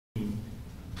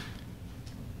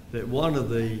that one of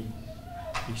the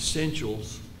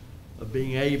essentials of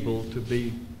being able to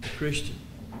be a Christian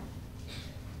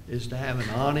is to have an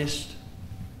honest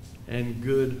and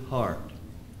good heart.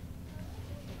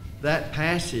 That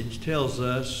passage tells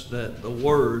us that the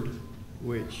Word,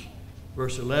 which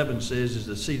verse 11 says is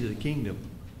the seed of the kingdom,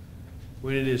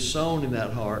 when it is sown in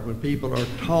that heart, when people are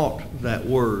taught that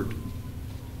Word,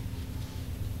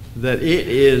 that it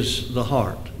is the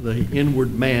heart, the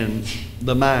inward man,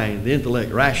 the mind, the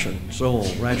intellect, rational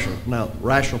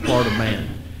part of man,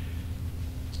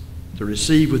 to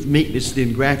receive with meekness the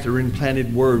engrafted or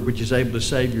implanted Word which is able to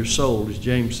save your soul, as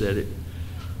James said it.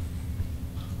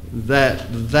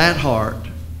 That heart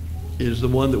is the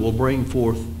one that will bring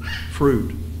forth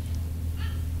fruit.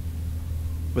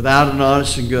 Without an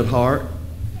honest and good heart,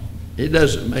 it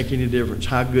doesn't make any difference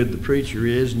how good the preacher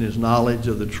is in his knowledge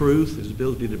of the truth, his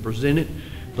ability to present it,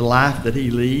 the life that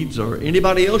he leads, or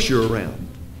anybody else you're around.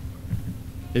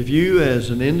 If you as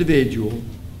an individual,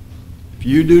 if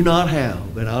you do not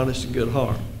have an honest and good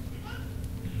heart,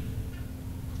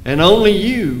 and only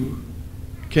you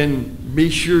can be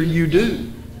sure you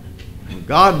do.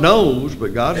 God knows,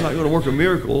 but God's not going to work a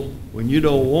miracle when you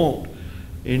don't want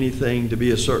anything to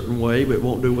be a certain way, but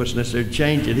won't do what's necessary to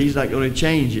change it. He's not going to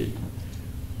change it.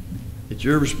 It's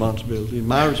your responsibility and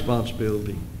my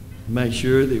responsibility to make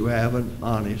sure that you have an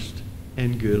honest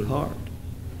and good heart.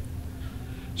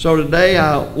 So today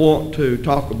I want to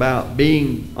talk about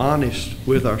being honest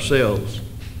with ourselves.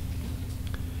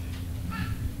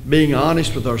 Being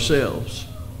honest with ourselves.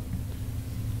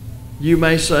 You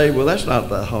may say, well, that's not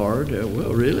that hard.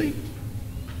 Well, really?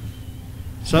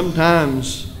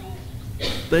 Sometimes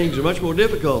things are much more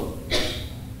difficult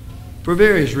for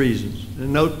various reasons.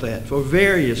 And note that, for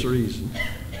various reasons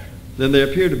than they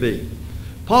appear to be.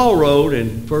 Paul wrote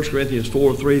in 1 Corinthians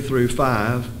 4, 3 through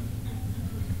 5,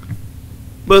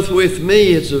 but with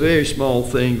me it's a very small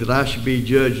thing that I should be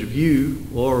judged of you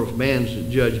or of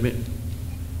man's judgment.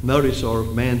 Notice, or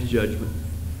of man's judgment.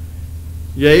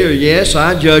 Yea, or yes,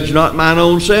 I judge not mine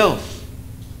own self.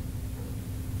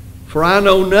 For I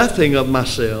know nothing of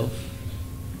myself,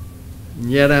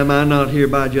 and yet am I not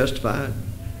hereby justified.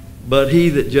 But he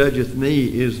that judgeth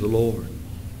me is the Lord.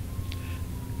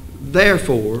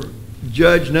 Therefore,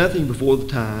 judge nothing before the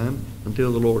time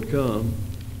until the Lord come,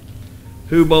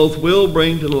 who both will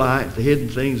bring to light the hidden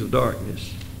things of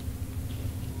darkness,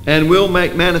 and will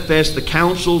make manifest the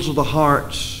counsels of the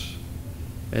hearts.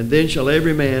 And then shall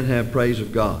every man have praise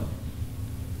of God.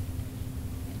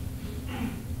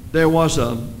 There was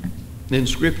an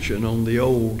inscription on the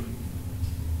old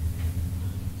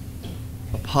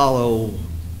Apollo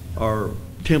or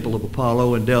Temple of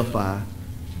Apollo in Delphi.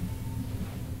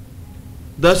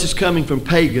 Thus is coming from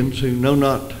pagans who know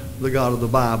not the God of the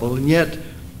Bible, and yet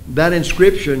that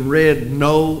inscription read,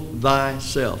 "Know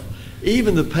thyself."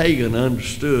 Even the pagan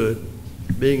understood,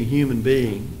 being a human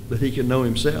being, that he can know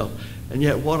himself. And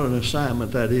yet what an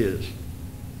assignment that is.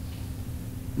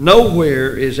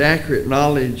 Nowhere is accurate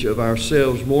knowledge of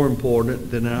ourselves more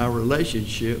important than in our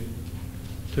relationship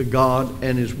to God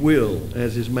and His will,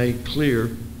 as is made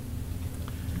clear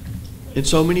in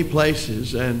so many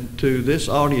places. And to this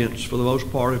audience, for the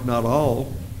most part, if not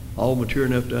all mature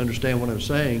enough to understand what I'm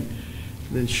saying,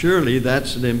 then surely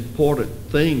that's an important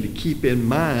thing to keep in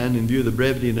mind in view of the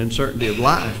brevity and uncertainty of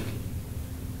life.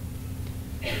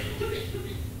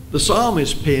 The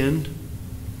psalmist penned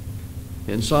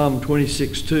in Psalm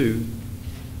 26:2,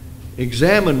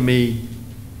 "Examine me,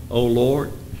 O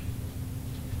Lord,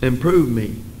 and prove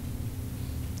me.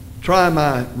 Try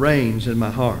my reins and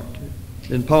my heart."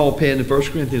 And Paul penned in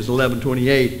 1 Corinthians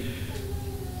 11:28,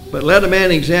 "But let a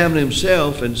man examine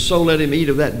himself, and so let him eat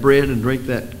of that bread and drink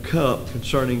that cup,"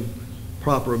 concerning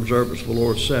proper observance of the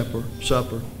Lord's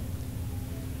Supper.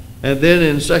 And then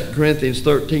in 2 Corinthians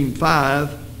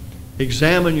 13:5,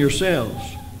 "Examine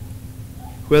yourselves,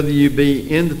 whether you be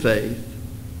in the faith.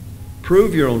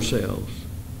 Prove your own selves.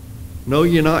 Know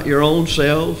ye not your own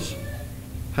selves,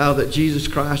 how that Jesus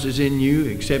Christ is in you,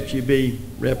 except ye be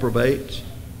reprobates?"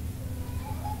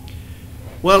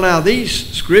 Well, now these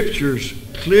scriptures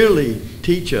clearly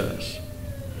teach us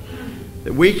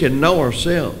that we can know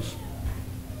ourselves.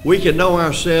 We can know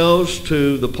ourselves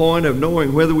to the point of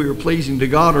knowing whether we are pleasing to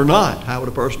God or not. How would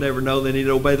a person ever know they need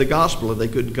to obey the gospel if they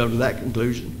couldn't come to that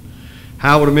conclusion?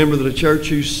 How would a member of the church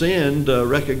who sinned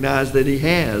recognize that he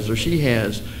has or she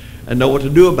has and know what to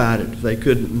do about it if they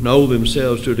couldn't know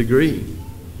themselves to a degree?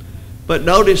 But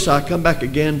notice I come back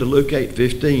again to Luke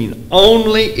 8:15.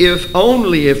 Only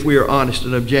if we are honest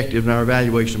and objective in our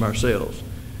evaluation of ourselves.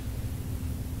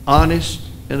 Honest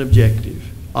and objective.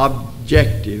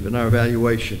 In our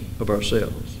evaluation of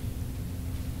ourselves.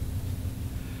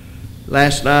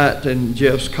 Last night in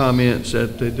Jeff's comments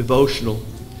at the devotional,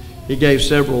 he gave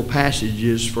several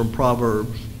passages from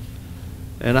Proverbs.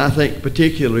 And I think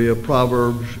particularly of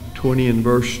Proverbs 20 and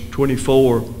verse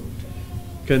 24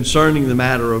 concerning the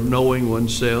matter of knowing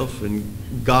oneself and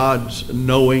God's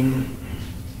knowing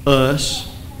us.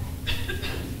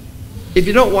 If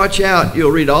you don't watch out,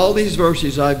 you'll read all these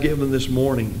verses I've given this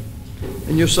morning,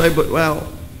 and you'll say, but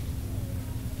well,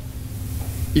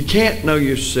 you can't know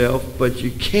yourself, but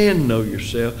you can know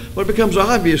yourself. Well, it becomes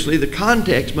obviously the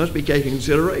context must be taken into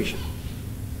consideration.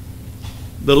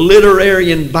 The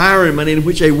literary environment in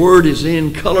which a word is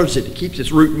in colors it. It keeps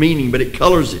its root meaning, but it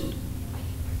colors it.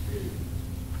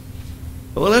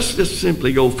 Well, let's just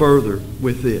simply go further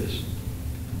with this.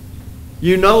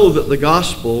 You know that the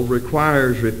gospel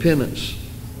requires repentance.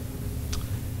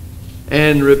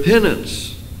 And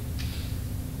repentance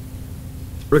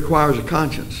requires a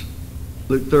conscience.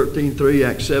 Luke 13:3,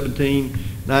 Acts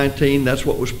 17:19, that's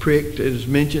what was pricked. It is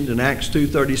mentioned in Acts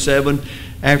 2:37,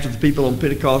 after the people on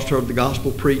Pentecost heard the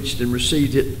gospel preached and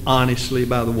received it honestly,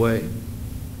 by the way.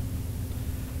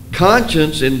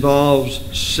 Conscience involves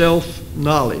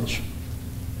self-knowledge.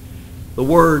 The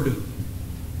word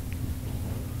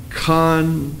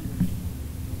conscience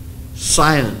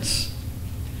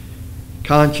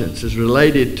is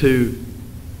related to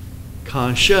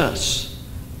conscious.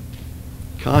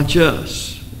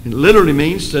 Conscious. It literally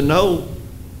means to know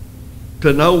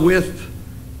with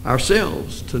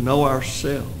ourselves, to know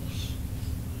ourselves.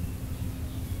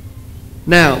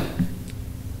 Now,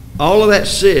 all of that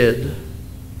said,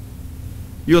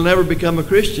 you'll never become a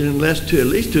Christian unless at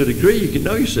least to a degree you can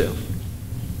know yourself.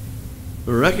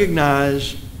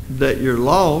 Recognize that you're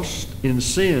lost in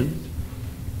sin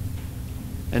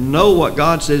and know what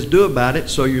God says do about it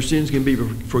so your sins can be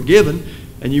forgiven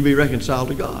and you be reconciled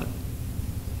to God.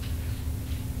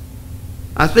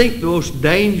 I think the most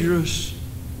dangerous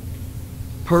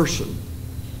person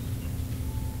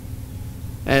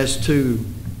as to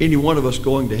any one of us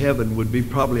going to heaven would be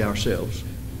probably ourselves.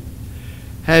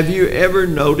 Have you ever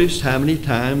noticed how many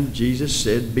times Jesus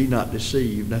said, "Be not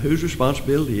deceived"? Now, whose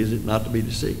responsibility is it not to be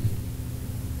deceived?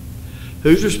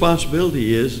 Whose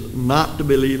responsibility is not to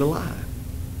believe a lie?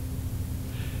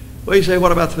 Well, you say,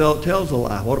 what about the fellow that tells a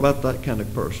lie? What about that kind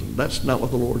of person? That's not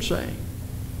what the Lord's saying.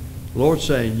 The Lord's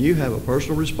saying you have a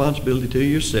personal responsibility to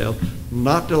yourself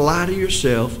not to lie to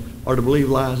yourself or to believe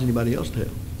lies anybody else tells.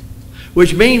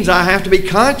 Which means I have to be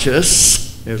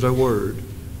conscious, there's our word,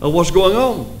 of what's going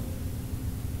on.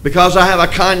 Because I have a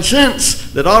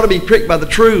conscience that ought to be pricked by the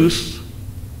truth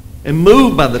and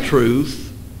moved by the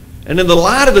truth, and in the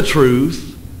light of the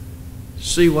truth,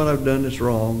 see what I've done that's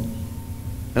wrong,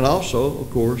 and also, of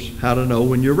course, how to know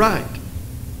when you're right.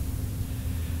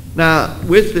 Now,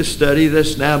 with this study,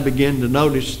 let's now begin to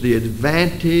notice the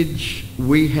advantage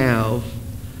we have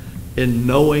in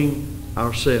knowing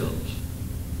ourselves.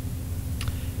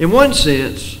 In one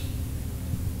sense,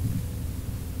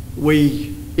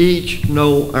 we each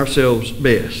know ourselves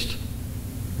best.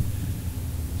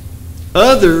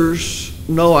 Others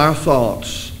know our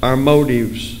thoughts, our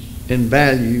motives, and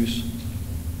values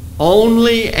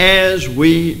only as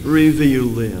we reveal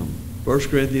them. 1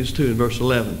 Corinthians 2 and verse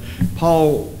 11.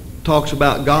 Paul talks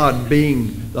about God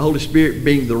being, the Holy Spirit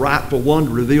being the rightful one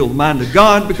to reveal the mind of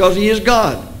God because He is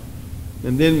God.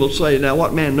 And then we'll say, now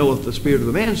what man knoweth the spirit of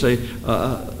a man? Say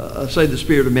the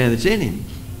spirit of man that's in him.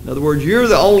 In other words, you're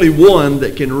the only one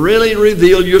that can really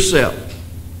reveal yourself.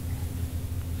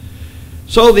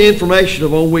 So the information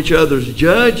upon which others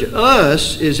judge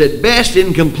us is at best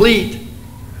incomplete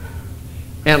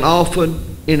and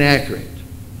often inaccurate.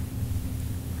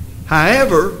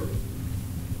 However,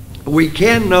 we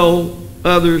can know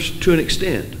others to an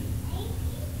extent.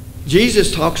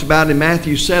 Jesus talks about in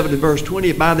Matthew 7 and verse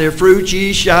 20, by their fruits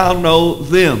ye shall know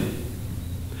them.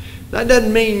 That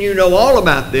doesn't mean you know all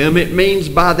about them. It means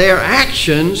by their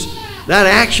actions. That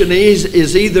action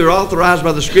is either authorized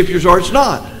by the Scriptures or it's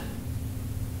not.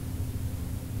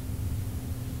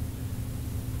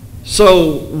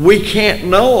 So we can't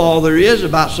know all there is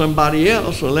about somebody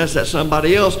else unless that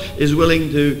somebody else is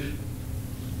willing to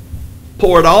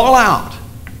pour it all out.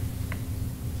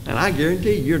 And I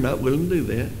guarantee you're not willing to do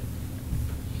that.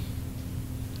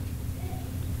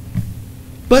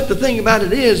 But the thing about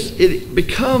it is, it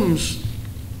becomes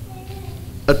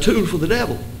a tool for the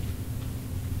devil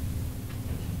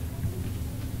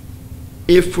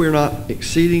if we're not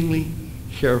exceedingly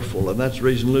careful. And that's the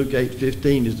reason Luke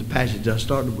 8:15 is the passage I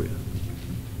started with.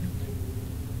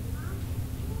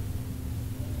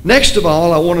 Next of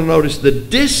all, I want to notice the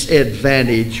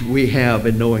disadvantage we have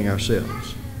in knowing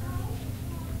ourselves.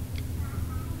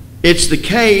 It's the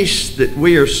case that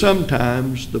we are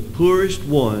sometimes the poorest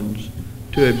ones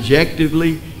to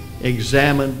objectively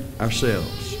examine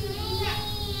ourselves.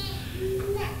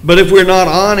 But if we're not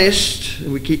honest,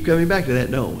 and we keep coming back to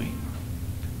that, don't we?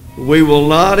 We will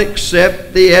not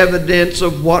accept the evidence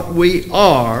of what we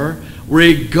are,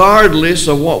 regardless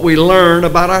of what we learn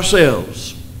about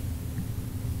ourselves.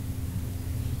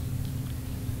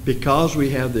 Because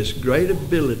we have this great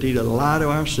ability to lie to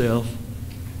ourselves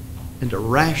and to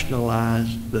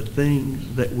rationalize the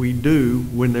things that we do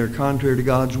when they're contrary to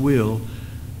God's will,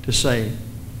 to say,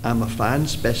 I'm a fine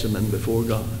specimen before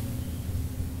God.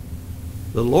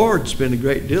 The Lord spent a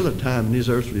great deal of time in his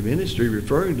earthly ministry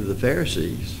referring to the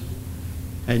Pharisees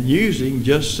and using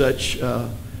just such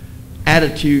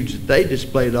attitudes that they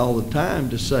displayed all the time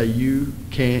to say, you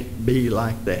can't be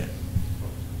like that.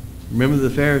 Remember the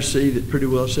Pharisee that pretty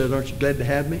well said, aren't you glad to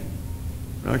have me?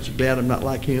 Aren't you glad I'm not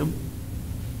like him?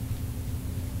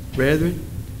 Brethren,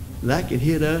 that can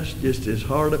hit us just as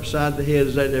hard upside the head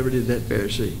as that ever did that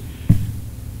Pharisee.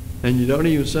 And you don't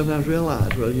even sometimes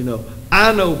realize, well, you know,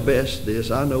 I know best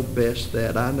this, I know best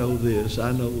that, I know this,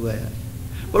 I know that.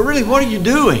 But really, what are you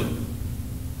doing?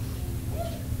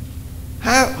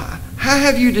 How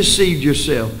have you deceived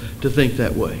yourself to think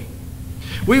that way?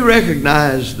 We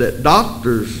recognize that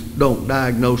doctors don't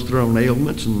diagnose their own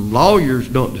ailments and lawyers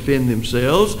don't defend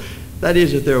themselves. That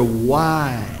is, that they're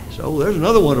wise. Oh, there's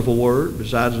another wonderful word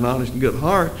besides an honest and good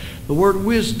heart, the word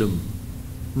wisdom.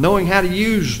 Knowing how to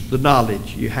use the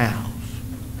knowledge you have.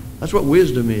 That's what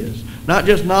wisdom is. Not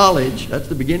just knowledge, that's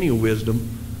the beginning of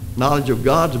wisdom. Knowledge of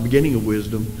God's the beginning of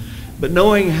wisdom. But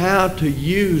knowing how to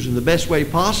use in the best way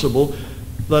possible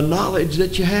the knowledge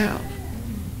that you have.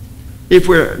 If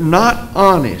we're not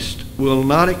honest, we'll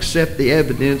not accept the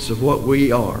evidence of what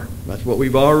we are. That's what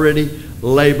we've already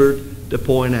labored to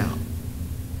point out.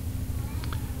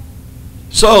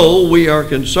 So we are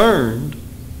concerned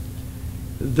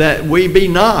that we be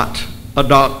not a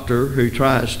doctor who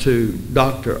tries to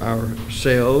doctor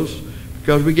ourselves,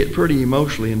 because we get pretty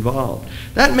emotionally involved.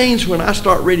 That means when I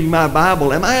start reading my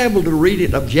Bible, am I able to read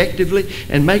it objectively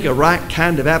and make a right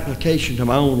kind of application to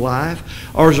my own life?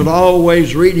 Or is it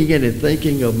always reading it and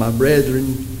thinking of my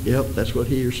brethren, yep, that's what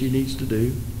he or she needs to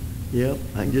do. Yep,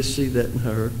 I can just see that in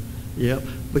her. Yep,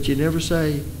 but you never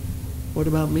say, what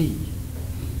about me?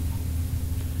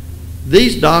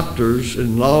 These doctors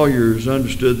and lawyers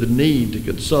understood the need to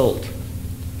consult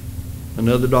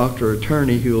another doctor or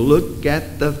attorney who will look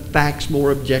at the facts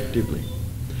more objectively.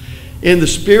 In the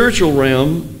spiritual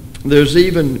realm, there's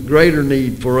even greater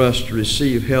need for us to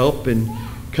receive help in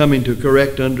coming to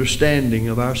correct understanding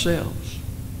of ourselves.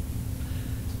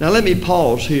 Now let me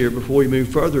pause here before we move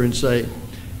further and say,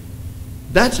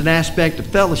 that's an aspect of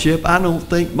fellowship I don't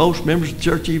think most members of the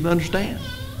church even understand.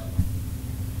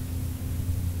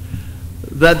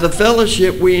 That the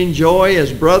fellowship we enjoy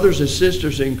as brothers and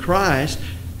sisters in Christ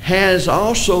has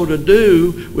also to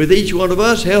do with each one of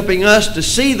us helping us to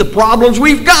see the problems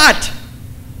we've got.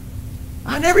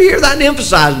 I never hear that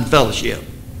emphasized in fellowship.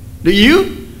 Do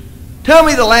you? Tell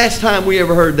me the last time we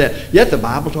ever heard that. Yet the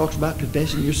Bible talks about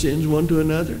confessing your sins one to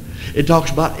another. It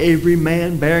talks about every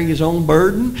man bearing his own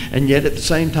burden, and yet at the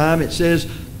same time it says,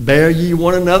 bear ye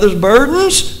one another's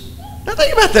burdens. Now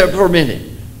think about that for a minute.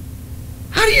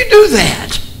 How do you do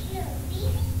that?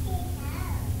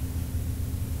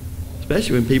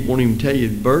 Especially when people won't even tell you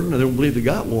the burden, or they don't believe they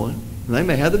got one. And they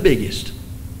may have the biggest.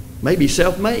 Maybe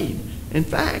self-made. In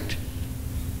fact,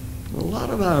 a lot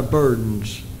of our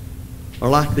burdens are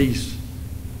like these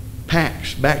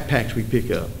backpacks we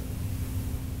pick up.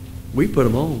 We put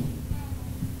them on.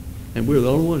 And we're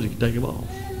the only ones that can take them off.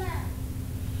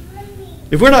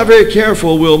 If we're not very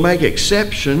careful, we'll make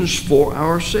exceptions for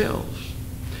ourselves,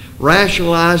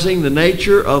 rationalizing the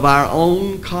nature of our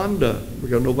own conduct,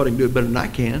 because nobody can do it better than I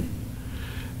can,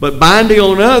 but binding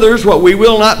on others what we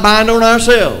will not bind on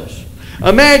ourselves.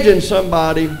 Imagine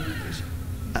somebody,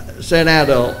 say an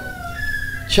adult,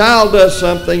 child does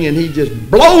something and he just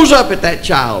blows up at that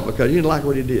child because he didn't like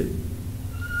what he did.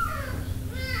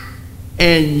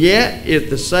 And yet, if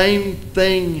the same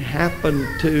thing happened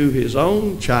to his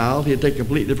own child, he'd take a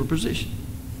completely different position.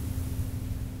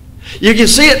 You can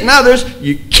see it in others.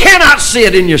 You cannot see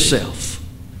it in yourself.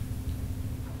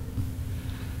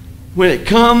 When it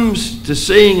comes to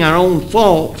seeing our own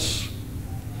faults,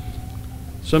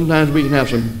 sometimes we can have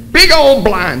some big old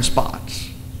blind spots.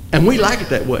 And we like it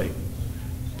that way.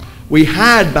 We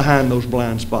hide behind those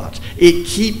blind spots.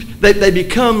 They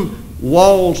become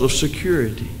walls of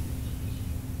security.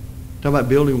 Talk about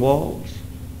building walls.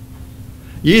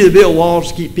 You either build walls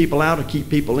to keep people out or keep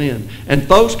people in. And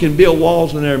folks can build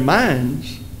walls in their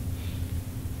minds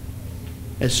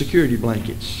as security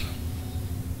blankets.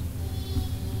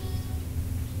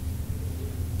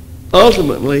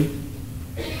 Ultimately,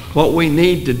 what we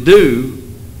need to do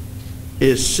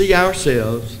is see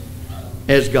ourselves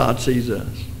as God sees us.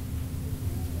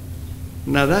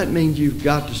 Now that means you've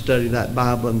got to study that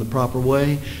Bible in the proper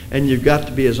way, and you've got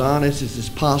to be as honest as it's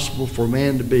possible for a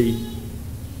man to be.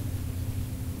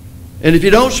 And if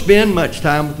you don't spend much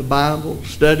time with the Bible,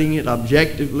 studying it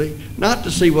objectively, not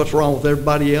to see what's wrong with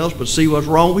everybody else, but see what's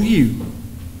wrong with you,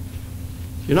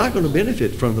 you're not going to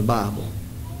benefit from the Bible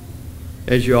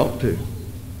as you ought to.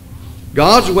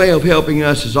 God's way of helping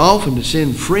us is often to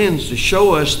send friends to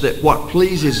show us that what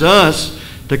pleases us,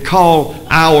 to call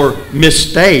our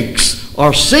mistakes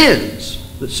or sins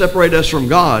that separate us from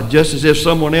God, just as if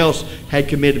someone else had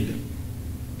committed them.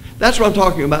 That's what I'm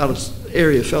talking about, an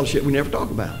area of fellowship we never talk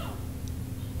about.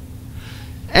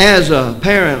 As a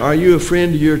parent, are you a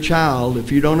friend to your child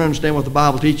if you don't understand what the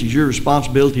Bible teaches your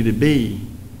responsibility to be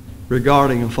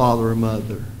regarding a father or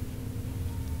mother?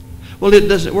 Well, it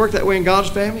doesn't work that way in God's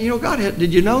family. You know,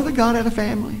 did you know that God had a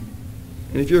family?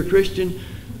 And if you're a Christian,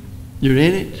 you're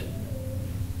in it.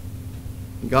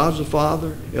 God's the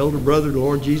Father, elder brother of the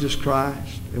Lord Jesus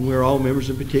Christ, and we're all members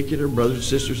in particular, brothers and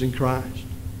sisters in Christ.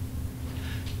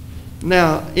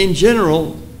 Now, in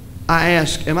general, I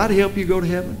ask, am I to help you go to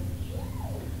heaven?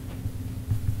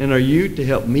 And are you to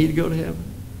help me to go to heaven?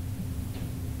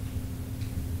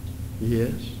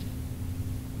 Yes.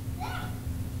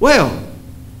 Well,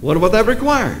 what about that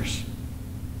requires?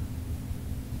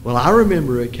 Well, I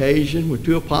remember an occasion with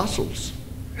two apostles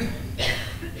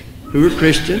who were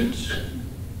Christians,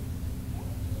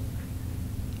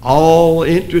 all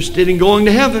interested in going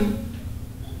to heaven,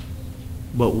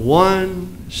 but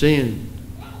one sinned,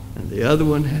 and the other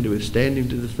one had to withstand him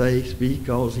to the face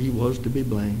because he was to be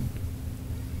blamed.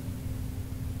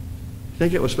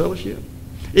 Think it was fellowship?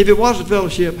 If it wasn't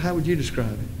fellowship, how would you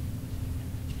describe it?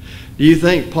 Do you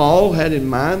think Paul had in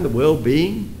mind the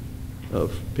well-being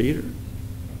of Peter?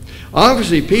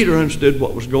 Obviously, Peter understood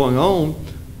what was going on.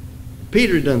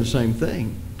 Peter had done the same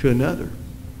thing to another.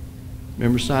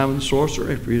 Remember Simon the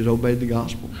sorcerer after he had obeyed the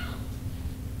gospel?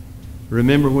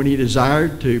 Remember when he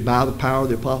desired to, by the power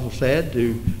the apostles had,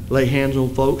 to lay hands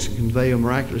on folks and convey a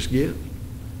miraculous gift?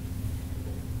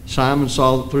 Simon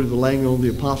saw that through the laying on the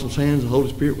apostles' hands the Holy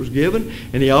Spirit was given,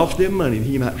 and he offered them money that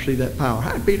he might receive that power.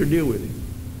 How did Peter deal with him?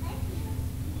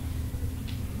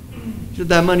 He said,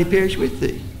 "Thy money perish with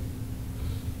thee,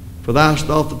 for thou hast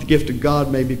thought that the gift of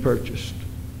God may be purchased."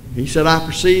 He said, "I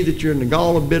perceive that you're in the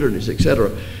gall of bitterness,"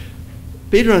 etc.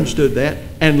 Peter understood that,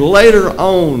 and later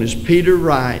on, as Peter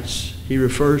writes, he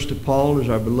refers to Paul as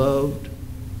our beloved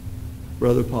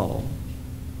brother Paul.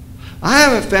 I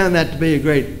haven't found that to be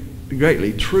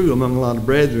greatly true among a lot of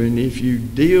brethren. If you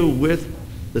deal with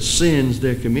the sins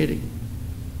they're committing,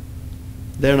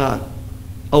 they're not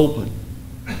open.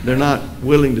 They're not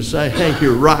willing to say, "Hey,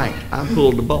 you're right, I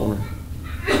pulled the boner."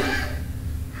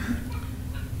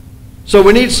 So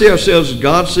we need to see ourselves as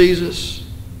God sees us.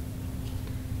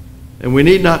 And we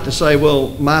need not to say,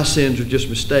 "Well, my sins are just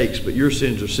mistakes, but your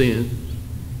sins are sin."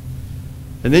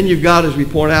 And then you've got, as we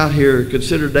point out here,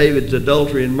 consider David's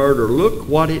adultery and murder. Look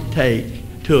what it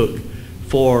took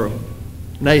for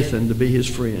Nathan to be his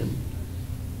friend.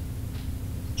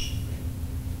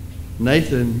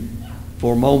 Nathan,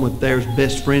 for a moment there's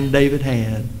best friend David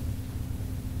had.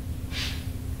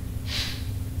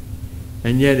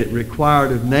 And yet it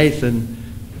required of Nathan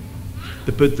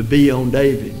to put the B on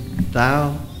David.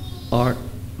 Thou art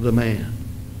the man.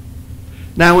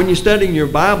 Now when you're studying your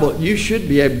Bible, you should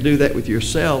be able to do that with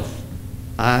yourself.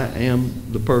 I am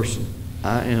the person.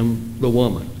 I am the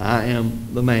woman. I am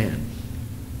the man.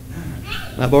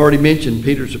 I've already mentioned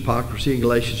Peter's hypocrisy in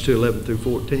Galatians 2:11 through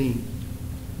 14.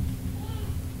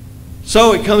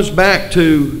 So it comes back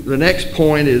to the next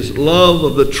point is love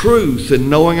of the truth and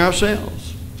knowing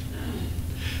ourselves.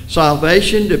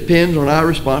 Salvation depends on our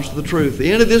response to the truth. At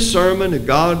the end of this sermon, if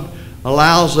God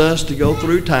allows us to go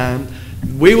through time,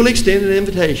 we will extend an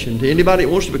invitation to anybody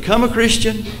that wants to become a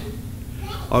Christian,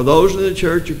 or those in the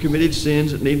church who committed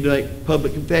sins that need to make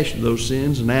public confession of those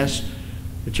sins and ask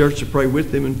the church to pray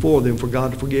with them and for them for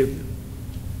God to forgive them.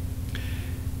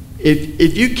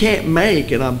 If you can't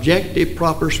make an objective,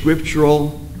 proper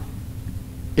scriptural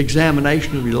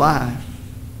examination of your life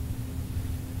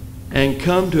and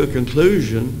come to a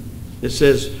conclusion that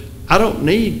says, I don't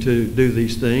need to do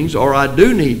these things, or I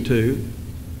do need to,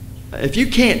 if you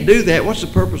can't do that, what's the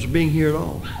purpose of being here at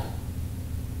all?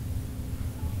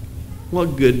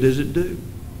 What good does it do?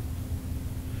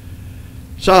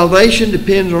 Salvation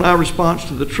depends on our response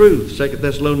to the truth, 2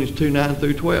 Thessalonians 2:9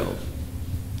 through 12.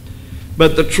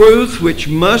 But the truth which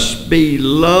must be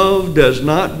loved does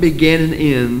not begin and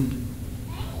end,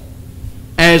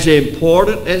 as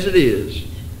important as it is,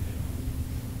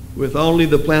 with only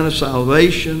the plan of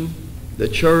salvation, the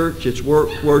church, its work,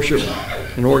 worship,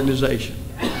 and organization.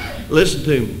 Listen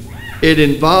to me. It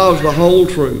involves the whole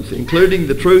truth, including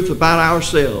the truth about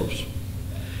ourselves,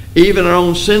 even our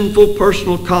own sinful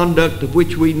personal conduct of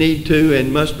which we need to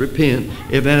and must repent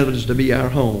if it is to be our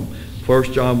home.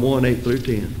 1 John 1, 8 through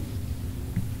 10.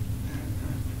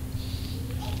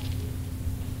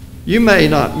 You may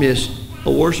not miss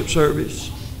a worship service.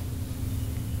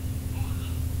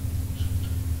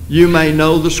 You may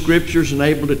know the Scriptures and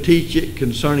able to teach it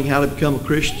concerning how to become a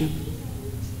Christian.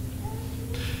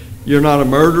 You're not a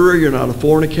murderer. You're not a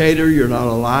fornicator. You're not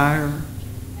a liar.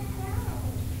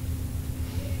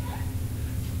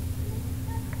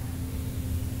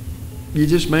 You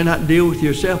just may not deal with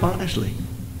yourself honestly,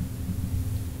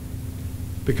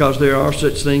 because there are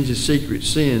such things as secret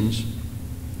sins.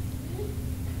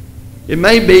 It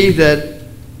may be that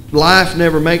life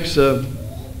never makes a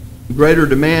greater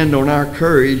demand on our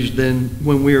courage than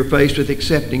when we are faced with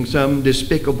accepting some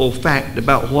despicable fact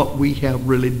about what we have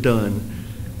really done,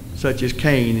 such as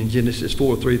Cain in Genesis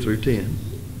 4, 3 through 10.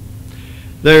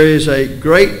 There is a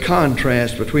great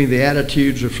contrast between the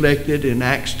attitudes reflected in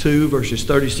Acts 2, verses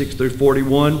 36 through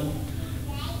 41,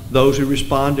 those who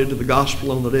responded to the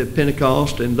gospel on the day of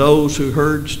Pentecost, and those who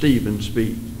heard Stephen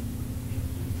speak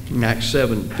in Acts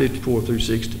 7, 54 through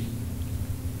 60.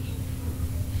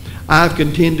 I've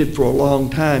contended for a long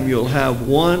time you'll have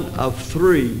one of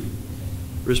three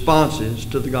responses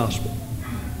to the gospel.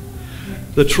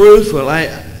 The truth will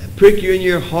prick you in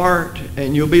your heart,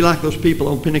 and you'll be like those people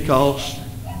on Pentecost.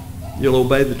 You'll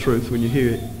obey the truth when you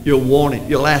hear it. You'll want it.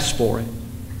 You'll ask for it.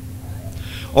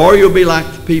 Or you'll be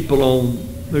like the people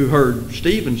who heard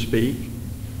Stephen speak.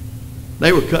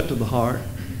 They were cut to the heart.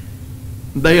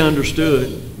 They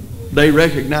understood. They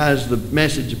recognized the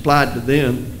message applied to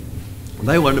them.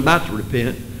 They weren't about to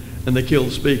repent, and they killed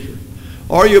the speaker.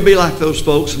 Or you'll be like those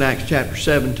folks in Acts chapter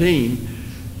 17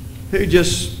 who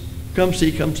just come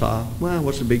see, come saw. Well,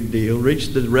 what's the big deal? Reach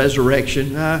the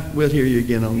resurrection. We'll hear you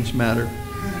again on this matter.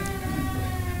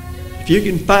 If you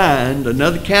can find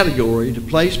another category to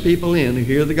place people in who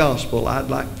hear the gospel,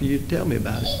 I'd like for you to tell me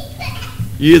about it.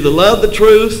 You either love the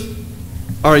truth,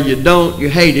 or you don't, you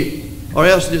hate it, or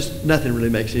else just nothing really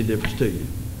makes any difference to you.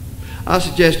 I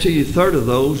suggest to you, a third of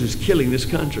those is killing this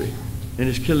country and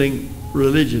is killing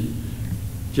religion.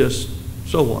 Just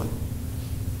so what?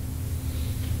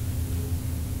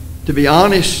 To be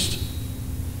honest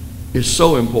is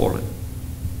so important.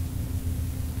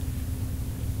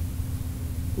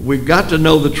 We've got to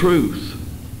know the truth,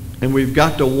 and we've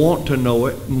got to want to know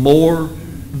it more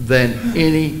than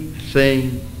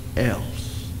anything else.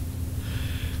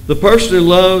 The person who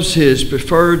loves his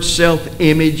preferred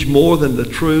self-image more than the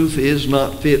truth is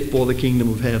not fit for the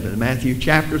kingdom of heaven. Matthew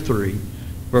chapter 3,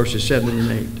 verses 7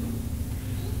 and 8.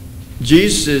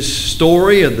 Jesus'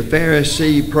 story of the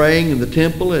Pharisee praying in the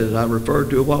temple, as I referred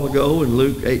to a while ago in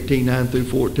Luke 18, 9 through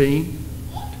 14,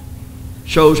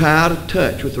 shows how out of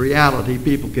touch with reality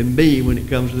people can be when it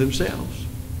comes to themselves.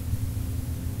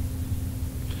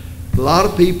 A lot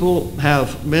of people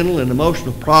have mental and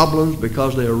emotional problems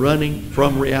because they are running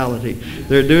from reality.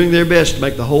 They're doing their best to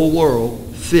make the whole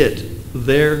world fit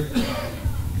their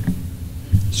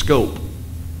scope.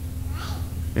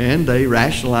 And they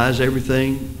rationalize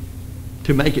everything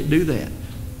to make it do that.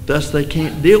 Thus, they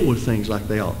can't deal with things like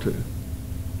they ought to.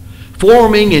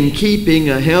 Forming and keeping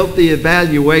a healthy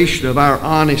evaluation of our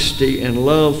honesty and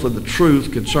love for the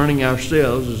truth concerning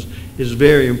ourselves is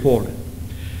very important.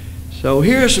 So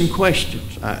here are some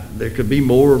questions. There could be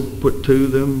more put to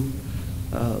them,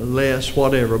 less,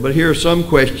 whatever. But here are some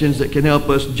questions that can help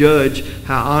us judge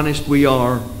how honest we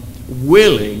are,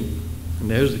 willing, and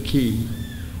there's the key,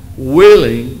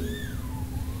 willing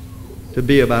to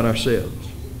be about ourselves.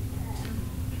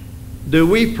 Do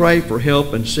we pray for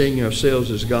help in seeing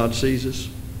ourselves as God sees us?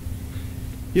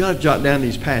 You'll have to jot down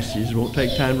these passages. It won't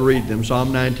take time to read them.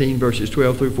 Psalm 19, verses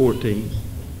 12 through 14.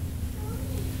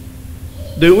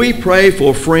 Do we pray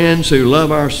for friends who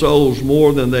love our souls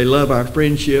more than they love our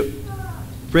friendship?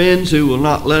 Friends who will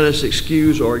not let us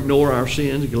excuse or ignore our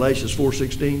sins, Galatians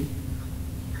 4:16.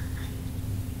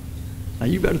 Now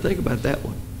you better think about that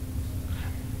one,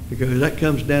 because that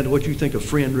comes down to what you think a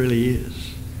friend really is.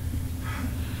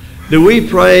 Do we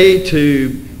pray to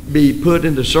be put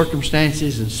into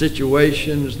circumstances and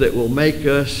situations that will make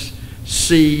us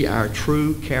see our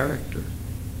true character?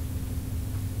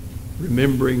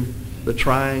 Remembering the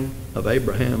trying of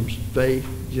Abraham's faith,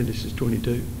 Genesis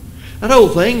 22. That whole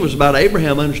thing was about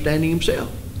Abraham understanding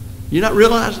himself. You not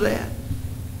realize that?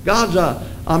 God's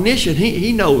omniscient.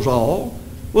 He knows all.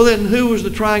 Well, then who was the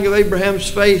trying of Abraham's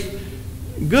faith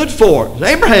good for? It was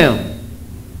Abraham.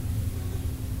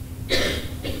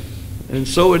 And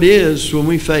so it is when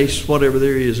we face whatever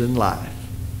there is in life.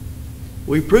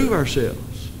 We prove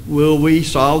ourselves. Will we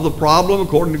solve the problem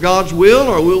according to God's will,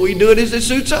 or will we do it as it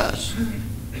suits us?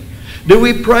 Do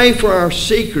we pray for our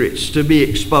secrets to be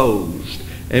exposed?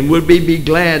 And would we be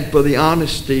glad for the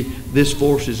honesty this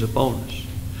forces upon us?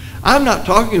 I'm not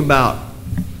talking about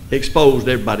exposed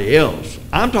to everybody else.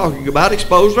 I'm talking about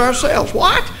exposed to ourselves.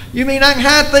 What? You mean I can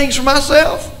hide things from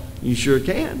myself? You sure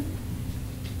can.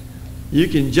 You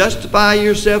can justify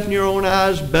yourself in your own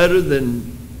eyes better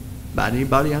than about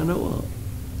anybody I know of.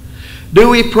 Do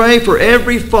we pray for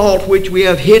every fault which we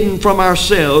have hidden from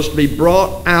ourselves to be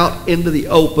brought out into the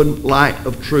open light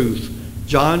of truth?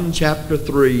 John chapter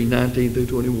 3, 19 through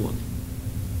 21.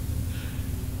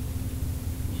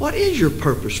 What is your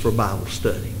purpose for Bible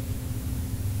study?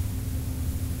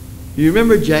 You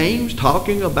remember James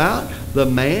talking about the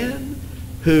man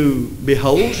who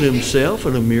beholds himself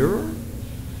in a mirror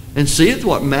and seeth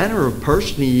what manner of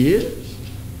person he is,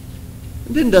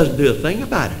 and then doesn't do a thing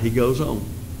about it. He goes on.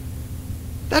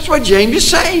 That's what James is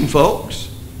saying, folks.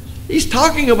 He's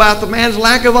talking about the man's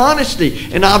lack of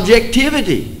honesty and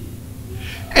objectivity.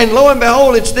 And lo and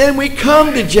behold, it's then we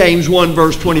come to James 1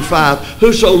 verse 25.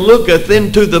 Whoso looketh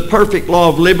into the perfect law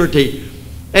of liberty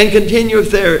and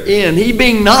continueth therein, he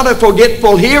being not a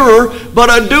forgetful hearer, but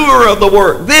a doer of the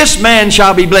work, this man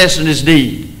shall be blessed in his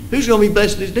deed. Who's going to be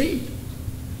blessed in his deed?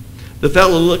 The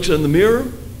fellow looks in the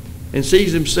mirror and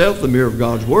sees himself, the mirror of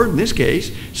God's Word in this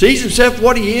case, sees himself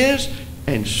what he is,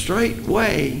 and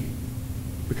straightway,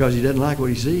 because he doesn't like what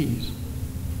he sees,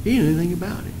 he ain't anything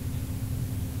about it.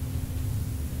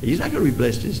 He's not going to be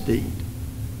blessed in his deed.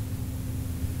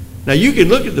 Now you can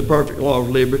look at the perfect law of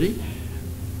liberty,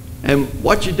 and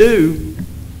what you do,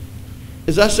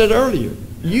 as I said earlier,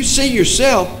 you see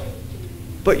yourself,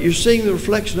 but you're seeing the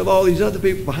reflection of all these other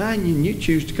people behind you, and you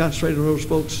choose to concentrate on those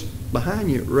folks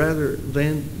behind you rather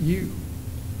than you.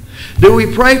 Do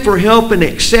we pray for help in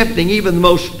accepting even the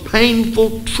most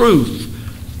painful truth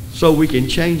so we can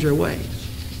change our ways?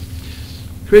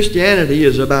 Christianity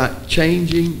is about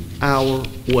changing our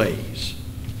ways.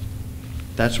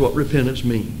 That's what repentance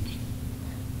means.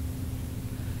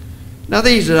 Now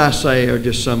these that I say are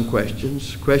just some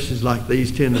questions. Questions like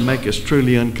these tend to make us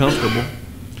truly uncomfortable.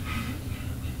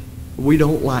 We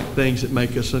don't like things that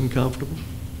make us uncomfortable.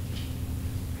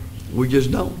 We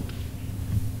just don't.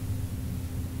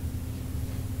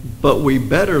 But we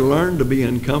better learn to be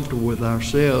uncomfortable with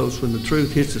ourselves when the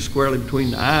truth hits us squarely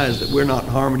between the eyes, that we're not in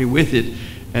harmony with it,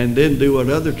 and then do what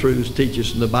other truths teach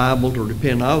us in the Bible to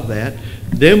repent of that.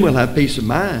 Then we'll have peace of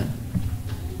mind.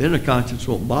 Then the conscience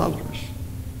won't bother us.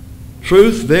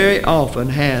 Truth very often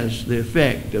has the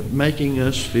effect of making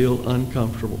us feel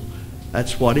uncomfortable.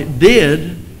 That's what it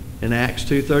did in Acts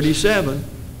 2:37.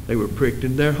 They were pricked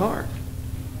in their heart.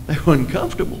 They were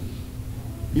uncomfortable.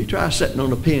 You try sitting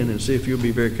on a pen and see if you'll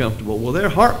be very comfortable. Well, their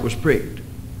heart was pricked.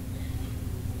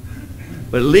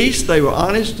 But at least they were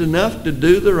honest enough to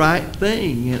do the right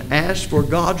thing and ask for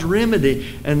God's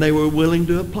remedy, and they were willing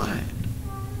to apply it.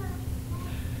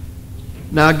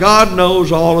 Now, God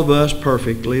knows all of us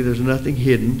perfectly. There's nothing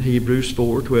hidden. Hebrews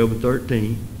 4:12 and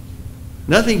 13.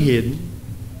 Nothing hidden.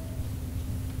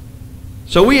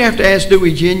 So we have to ask, do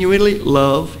we genuinely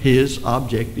love His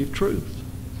objective truth?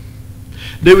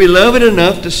 Do we love it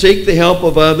enough to seek the help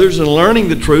of others in learning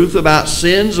the truth about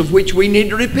sins of which we need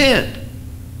to repent?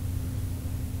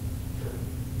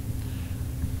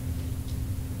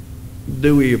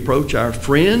 Do we approach our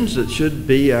friends that should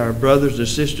be our brothers and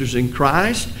sisters in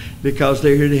Christ because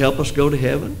they're here to help us go to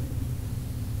heaven?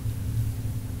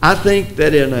 I think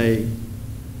that in a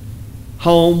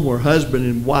home where husband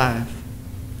and wife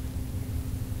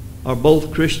are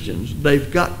both Christians,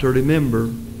 they've got to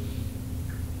remember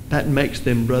that makes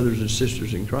them brothers and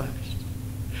sisters in Christ.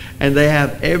 And they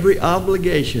have every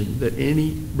obligation that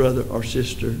any brother or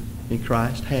sister in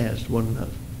Christ has to one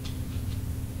another.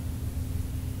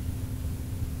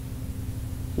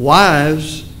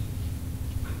 Wives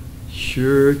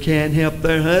sure can't help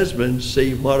their husbands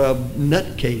see what a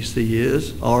nutcase he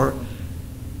is, or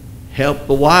help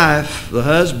the wife, the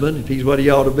husband, if he's what he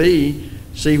ought to be,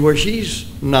 see where she's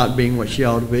not being what she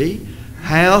ought to be.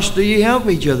 How else do you help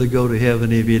each other go to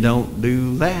heaven if you don't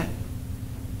do that?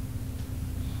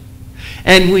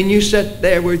 And when you sit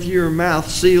there with your mouth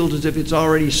sealed as if it's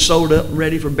already sewed up and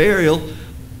ready for burial,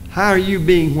 how are you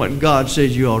being what God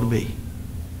says you ought to be?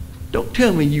 Don't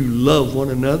tell me you love one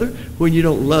another when you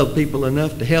don't love people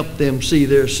enough to help them see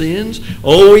their sins.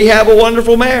 Oh, we have a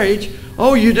wonderful marriage.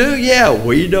 Oh, you do? Yeah,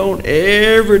 we don't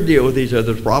ever deal with each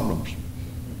other's problems.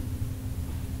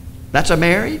 That's a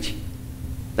marriage?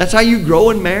 That's how you grow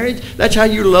in marriage? That's how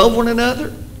you love one another?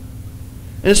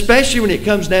 And especially when it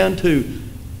comes down to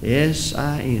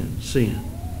S-I-N, sin.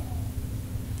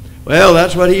 Well,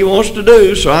 that's what he wants to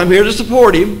do, so I'm here to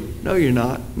support him. No, you're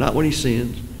not. Not when he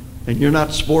sins. And you're not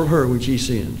to support her when she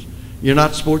sins. You're not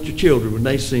to support your children when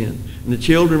they sin. And the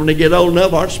children, when they get old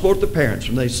enough, aren't to support their parents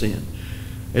when they sin.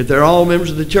 If they're all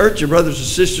members of the church, they're brothers and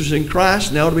sisters in Christ,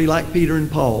 and they ought to be like Peter and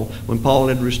Paul when Paul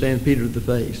had to withstand Peter to the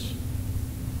face.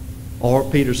 Or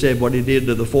Peter said what he did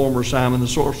to the former Simon the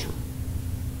sorcerer.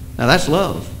 Now that's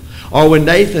love. Or when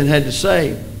Nathan had to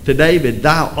say to David,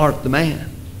 "Thou art the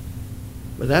man."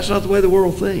 But that's not the way the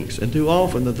world thinks. And too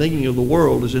often the thinking of the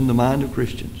world is in the mind of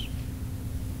Christians.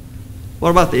 What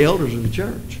about the elders of the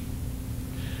church?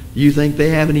 Do you think they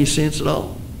have any sense at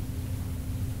all?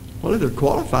 Well, if they're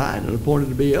qualified and appointed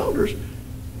to be elders,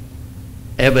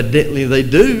 evidently they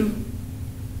do,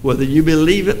 whether you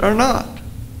believe it or not.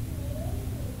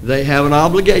 They have an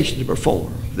obligation to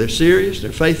perform. If they're serious,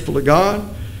 they're faithful to God,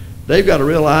 they've got to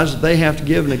realize that they have to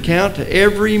give an account to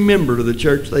every member of the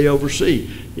church they oversee.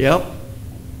 Yep,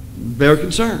 they're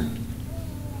concerned.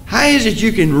 How is it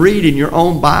you can read in your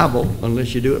own Bible,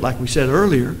 unless you do it like we said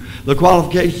earlier, the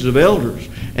qualifications of elders,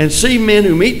 and see men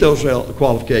who meet those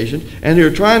qualifications and who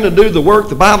are trying to do the work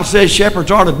the Bible says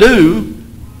shepherds ought to do,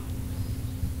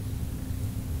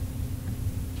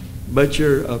 but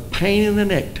you're a pain in the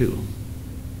neck to them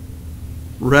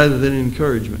rather than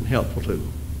encouragement and helpful to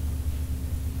them?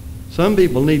 Some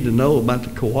people need to know about the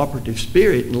cooperative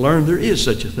spirit and learn there is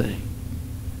such a thing.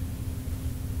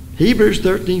 Hebrews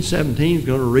 13:17 is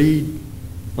going to read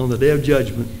on the day of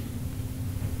judgment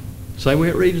same way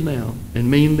it reads now, and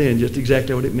mean then just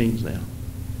exactly what it means now.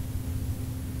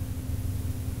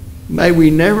 May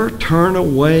we never turn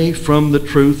away from the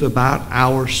truth about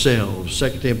ourselves.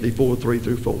 2 Timothy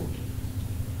 4:3-4.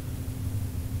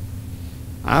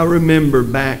 I remember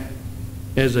back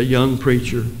as a young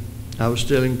preacher, I was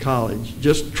still in college,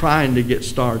 just trying to get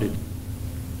started.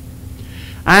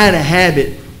 I had a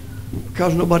habit,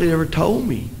 because nobody ever told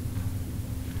me.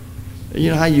 You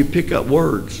know how you pick up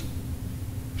words,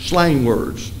 slang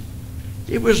words.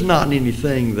 It was not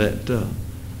anything that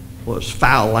was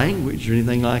foul language or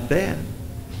anything like that.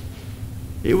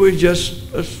 It was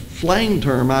just a slang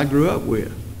term I grew up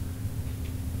with.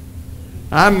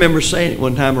 I remember saying it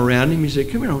one time around him. He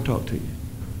said, "Come here, I'll talk to you."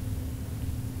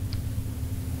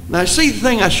 Now, see, the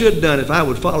thing I should have done if I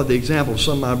would follow the example of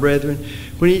some of my brethren,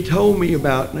 when he told me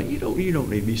about, now, you don't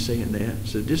need to be saying that.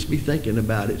 So just be thinking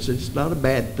about it. So it's not a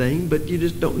bad thing, but you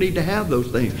just don't need to have those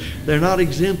things. They're not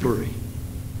exemplary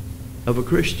of a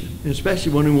Christian,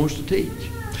 especially one who wants to teach.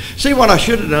 See, what I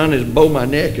should have done is bow my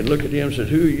neck and look at him and said,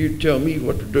 "Who are you to tell me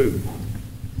what to do?"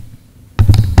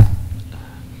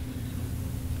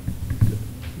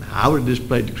 Now, I would have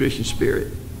displayed the Christian spirit.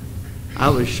 I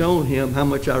would have shown him how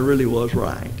much I really was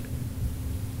right.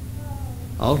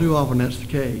 All too often that's the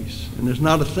case. And there's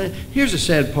not a thing. Here's the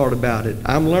sad part about it.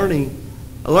 I learned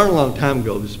a long time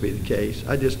ago this to be the case.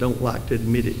 I just don't like to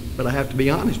admit it. But I have to be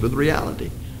honest with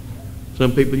reality.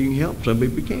 Some people you can help, some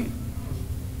people you can't.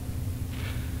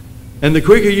 And the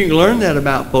quicker you can learn that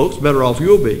about folks, the better off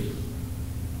you'll be.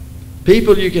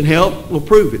 People you can help will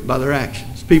prove it by their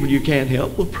actions. People you can't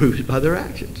help will prove it by their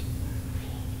actions.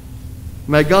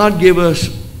 May God give us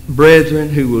brethren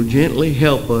who will gently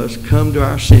help us come to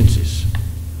our senses.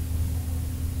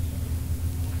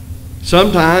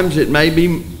 Sometimes it may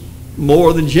be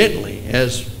more than gently,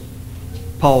 as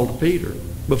Paul to Peter.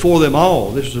 Before them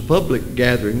all, this was a public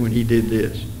gathering when he did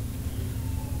this.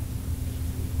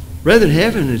 Brethren,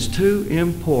 heaven is too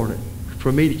important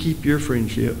for me to keep your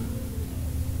friendship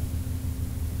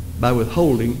by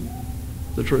withholding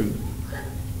the truth.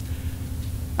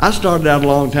 I started out a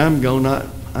long time ago,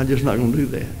 I'm just not going to do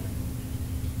that.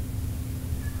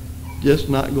 Just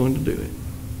not going to do it.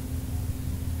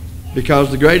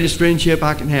 Because the greatest friendship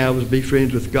I can have is be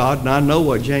friends with God. And I know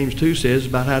what James 2 says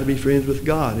about how to be friends with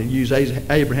God. And use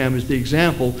Abraham as the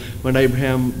example. When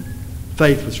Abraham's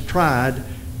faith was tried,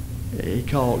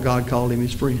 God called him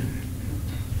his friend.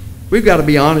 We've got to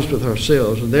be honest with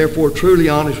ourselves, and therefore truly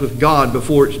honest with God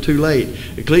before it's too late.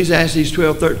 Ecclesiastes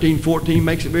 12:13-14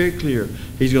 makes it very clear.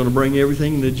 He's going to bring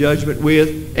everything into judgment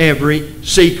with every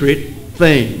secret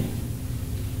thing.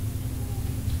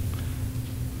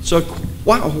 So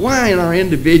why in our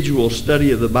individual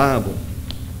study of the Bible,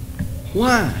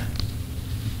 why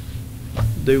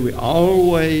do we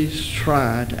always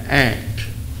try to act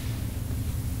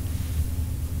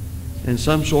and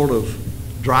some sort of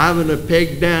driving a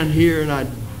peg down here, and I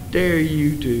dare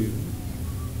you to,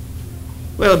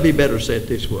 well, it'd be better said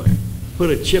this way, put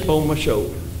a chip on my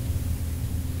shoulder.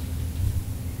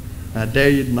 I dare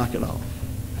you to knock it off.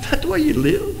 Is that the way you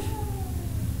live?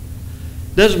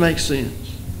 Doesn't make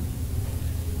sense.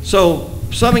 So,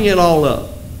 summing it all up,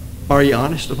 are you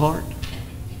honest of heart?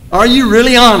 Are you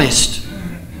really honest?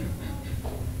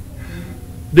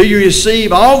 Do you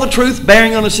receive all the truth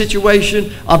bearing on a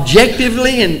situation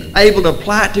objectively and able to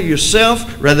apply it to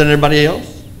yourself rather than everybody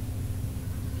else?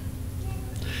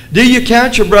 Do you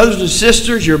count your brothers and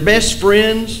sisters, your best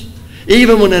friends,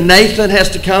 even when a Nathan has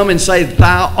to come and say,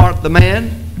 "Thou art the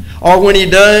man"? Or when he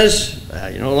does,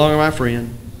 "You're no longer my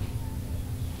friend"?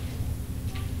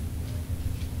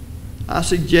 I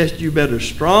suggest you better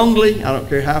strongly, I don't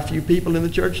care how few people in the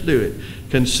church do it,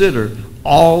 consider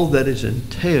all that is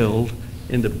entailed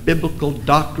in the biblical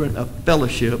doctrine of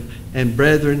fellowship and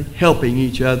brethren helping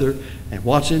each other and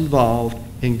what's involved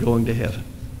in going to heaven.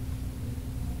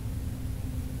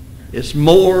 It's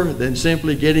more than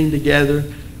simply getting together,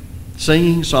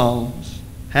 singing songs,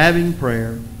 having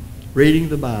prayer, reading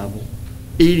the Bible,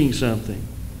 eating something,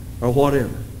 or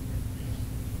whatever.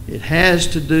 It has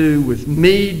to do with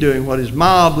me doing what is my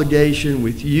obligation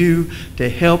with you to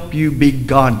help you be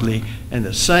godly, and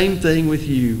the same thing with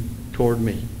you toward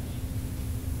me.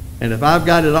 And if I've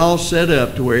got it all set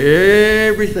up to where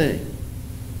everything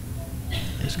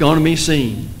is going to be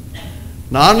seen,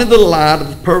 not in the light of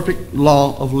the perfect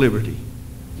law of liberty,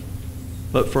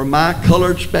 but for my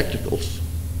colored spectacles,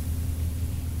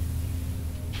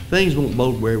 things won't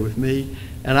bode well with me.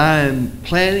 And I am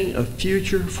planning a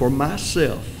future for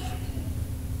myself,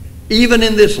 even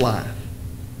in this life,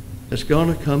 that's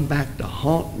going to come back to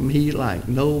haunt me like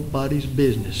nobody's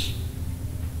business.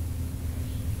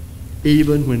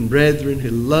 Even when brethren who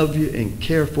love you and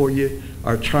care for you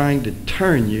are trying to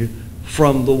turn you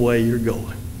from the way you're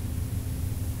going.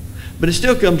 But it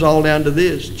still comes all down to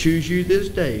this: choose you this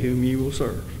day whom you will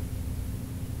serve.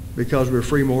 Because we're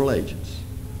free moral agents.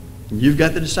 And you've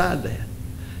got to decide that.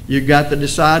 You've got to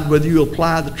decide whether you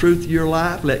apply the truth to your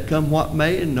life, let come what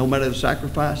may, and no matter the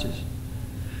sacrifices.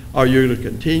 Or you're going to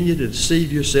continue to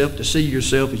deceive yourself, to see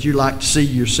yourself as you like to see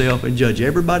yourself, and judge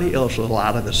everybody else with a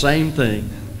lot of the same thing.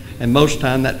 And most of the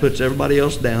time that puts everybody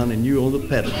else down and you on the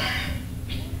pedestal.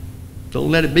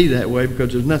 Don't let it be that way,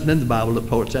 because there's nothing in the Bible that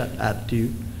supports that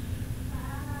attitude.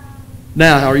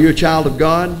 Now, are you a child of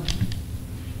God?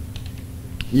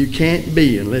 You can't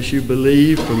be unless you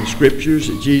believe from the Scriptures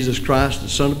that Jesus Christ is the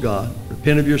Son of God.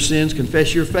 Repent of your sins,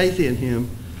 confess your faith in Him,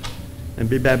 and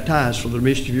be baptized for the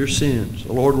remission of your sins.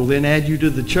 The Lord will then add you to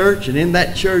the church, and in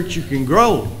that church you can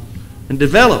grow and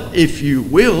develop, if you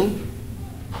will,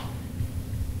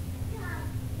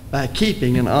 by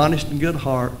keeping an honest and good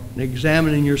heart and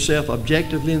examining yourself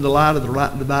objectively in the light of the right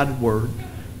and divided Word.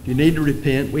 If you need to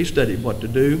repent, we've studied what to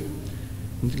do.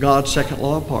 It's God's second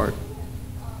law apart.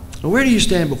 Now, where do you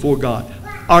stand before God?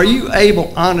 Are you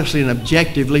able honestly and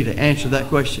objectively to answer that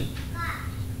question?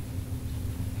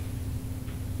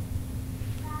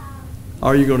 Or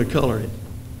are you going to color it?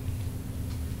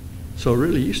 So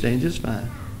really you stand just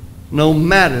fine, no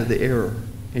matter the error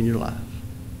in your life.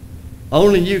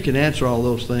 Only you can answer all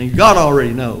those things. God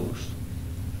already knows.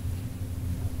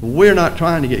 We're not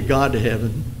trying to get God to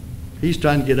heaven. He's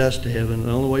trying to get us to heaven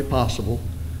the only way possible,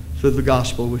 through the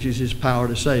gospel, which is His power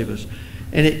to save us.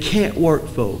 And it can't work,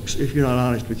 folks, if you're not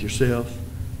honest with yourself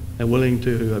and willing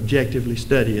to objectively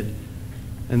study it,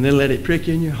 and then let it prick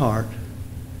you in your heart,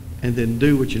 and then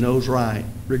do what you know is right,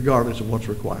 regardless of what's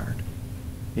required,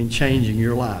 in changing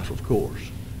your life, of course.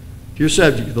 If you're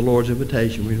subject to the Lord's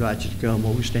invitation, we invite you to come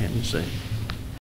while we stand and sing.